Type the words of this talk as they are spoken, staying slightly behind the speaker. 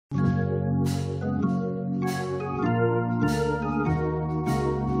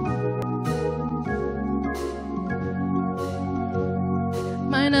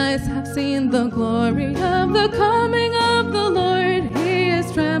eyes have seen the glory of the coming of the Lord. He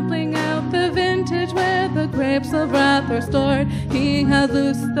is trampling out the vintage where the grapes of wrath are stored. He has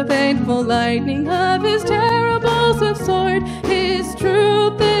loosed the painful lightning of his terrible swift sword. His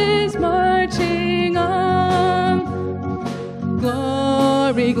truth is marching on.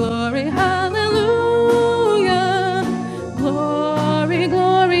 Glory, glory, hallelujah. Glory,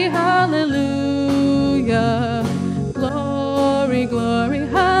 glory, hallelujah. Glory, glory,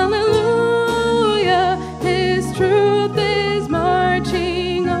 hallelujah. His truth is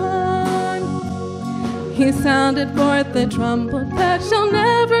marching on. He sounded forth the trumpet that shall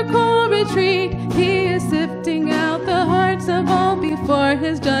never call retreat. He is sifting out the hearts of all before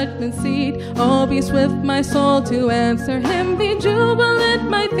his judgment seat. Oh, be swift, my soul, to answer him. Be jubilant,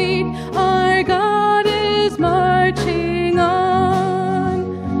 my feet.